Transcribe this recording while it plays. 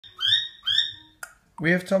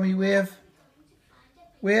Wave, Tommy, wave.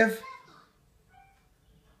 Wave.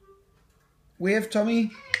 Wave,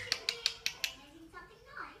 Tommy.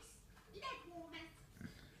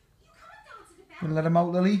 Gonna let him out,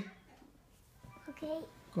 Lily? Okay.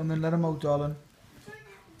 Go on then, let him out, darling.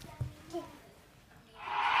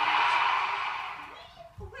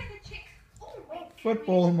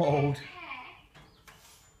 Football mode.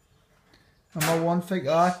 I'm a one fig.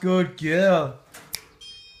 Ah, good girl.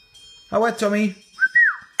 How are Tommy?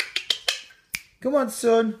 Come on,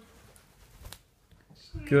 son.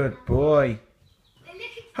 Good boy.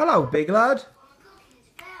 Hello, big lad.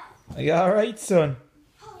 Are you alright, son?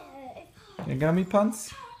 You got me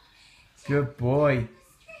pants? Good boy.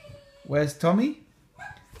 Where's Tommy?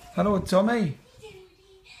 Hello, Tommy.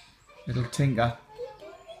 Little tinker.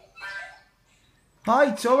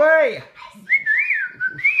 Hi, Tommy.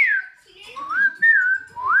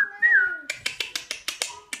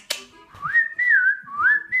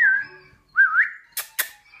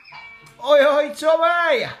 Oi, oi,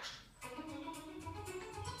 Tommy.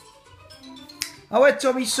 How are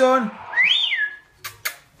Tommy, son?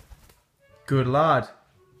 Good lad.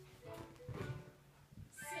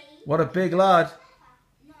 What a big lad.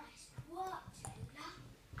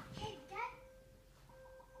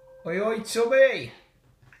 Oi, oi, Tommy.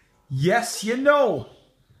 Yes, you know.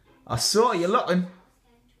 I saw you looking.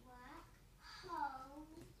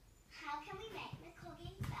 How can we make the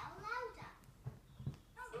cooking bell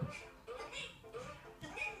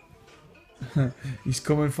louder? He's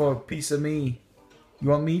coming for a piece of me. You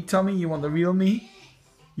want me, Tommy? You want the real me?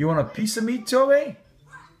 You want a piece of me, Tommy?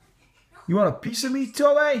 You want a piece of me,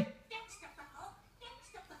 Tommy? Can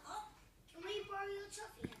we borrow your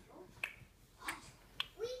toffee apple?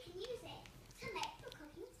 We can use it to make the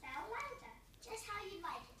cooking bell louder. Just how you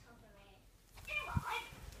like it, Tommy. Do I?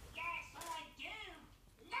 Yes, I do.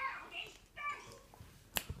 Loud is best.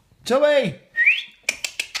 Tommy!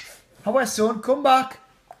 How are son? Come back.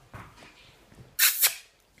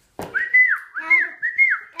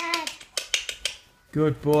 Dad.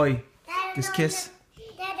 Good boy. Kiss, kiss.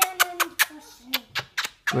 Dad, I don't know the cushion.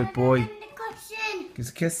 Good boy. The cushion. Kiss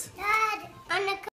a kiss. Dad.